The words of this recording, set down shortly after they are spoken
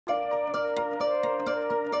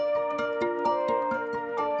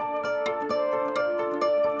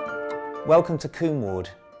Welcome to Combe Ward.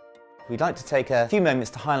 We'd like to take a few moments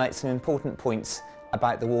to highlight some important points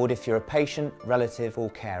about the ward if you're a patient, relative or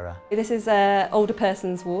carer. This is an older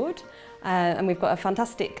person's ward and we've got a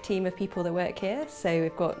fantastic team of people that work here. So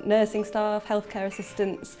we've got nursing staff, healthcare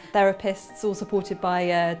assistants, therapists, all supported by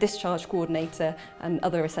a discharge coordinator and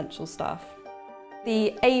other essential staff.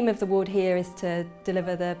 The aim of the ward here is to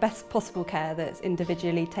deliver the best possible care that's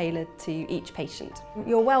individually tailored to each patient.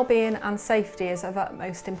 Your well-being and safety is of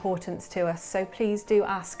utmost importance to us, so please do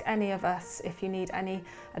ask any of us if you need any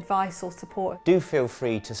advice or support. Do feel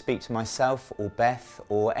free to speak to myself or Beth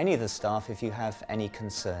or any of the staff if you have any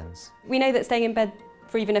concerns. We know that staying in bed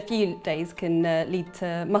for even a few days can lead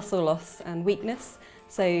to muscle loss and weakness.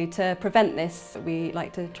 So to prevent this, we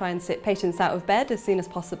like to try and sit patients out of bed as soon as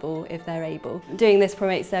possible if they're able. Doing this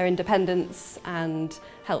promotes their independence and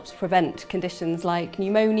helps prevent conditions like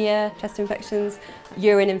pneumonia, chest infections,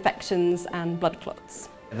 urine infections and blood clots.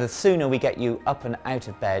 The sooner we get you up and out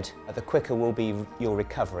of bed, the quicker will be your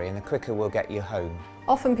recovery and the quicker we'll get you home.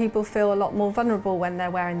 Often people feel a lot more vulnerable when they're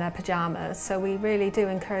wearing their pyjamas, so we really do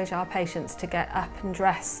encourage our patients to get up and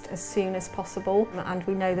dressed as soon as possible, and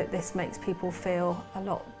we know that this makes people feel a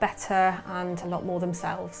lot better and a lot more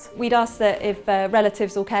themselves. We'd ask that if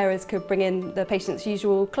relatives or carers could bring in the patient's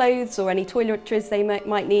usual clothes or any toiletries they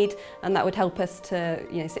might need, and that would help us to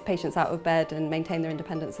sit patients out of bed and maintain their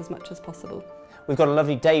independence as much as possible. We've got a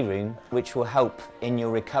lovely day room which will help in your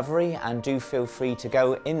recovery, and do feel free to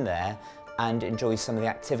go in there and enjoy some of the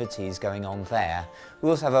activities going on there. We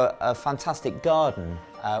also have a fantastic garden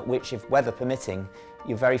which, if weather permitting,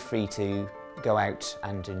 you're very free to go out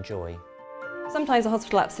and enjoy. Sometimes a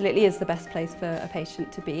hospital absolutely is the best place for a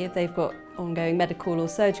patient to be if they've got ongoing medical or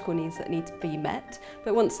surgical needs that need to be met.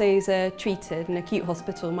 But once those are treated, an acute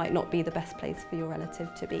hospital might not be the best place for your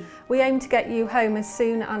relative to be. We aim to get you home as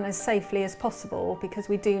soon and as safely as possible, because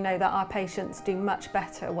we do know that our patients do much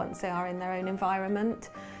better once they are in their own environment.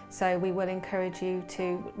 So we will encourage you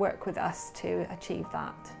to work with us to achieve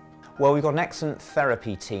that. Well, we've got an excellent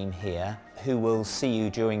therapy team here who will see you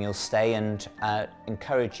during your stay and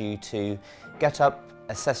encourage you to get up,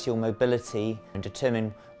 assess your mobility and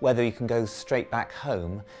determine whether you can go straight back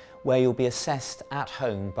home, where you'll be assessed at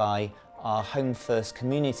home by our Home First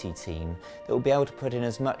community team that will be able to put in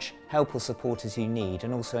as much help or support as you need,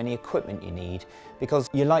 and also any equipment you need, because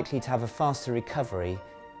you're likely to have a faster recovery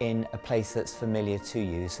in a place that's familiar to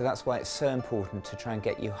you. So that's why it's so important to try and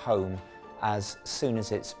get you home as soon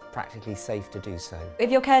as it's practically safe to do so. If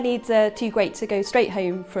your care needs are too great to go straight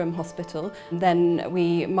home from hospital, then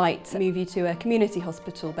we might move you to a community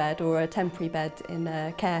hospital bed or a temporary bed in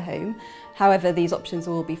a care home. However, these options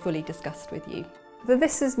will be fully discussed with you. The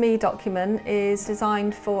This Is Me document is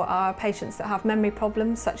designed for our patients that have memory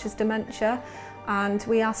problems such as dementia, and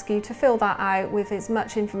we ask you to fill that out with as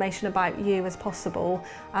much information about you as possible,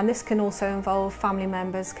 and this can also involve family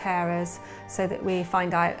members, carers, so that we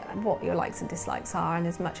find out what your likes and dislikes are and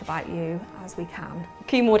as much about you as we can.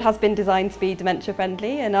 Combe Ward has been designed to be dementia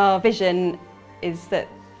friendly, and our vision is that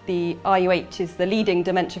the RUH is the leading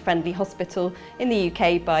dementia friendly hospital in the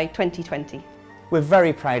UK by 2020. We're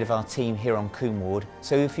very proud of our team here on Combe Ward,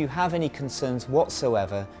 so if you have any concerns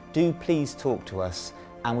whatsoever, do please talk to us,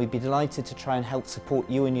 and we'd be delighted to try and help support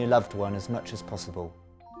you and your loved one as much as possible.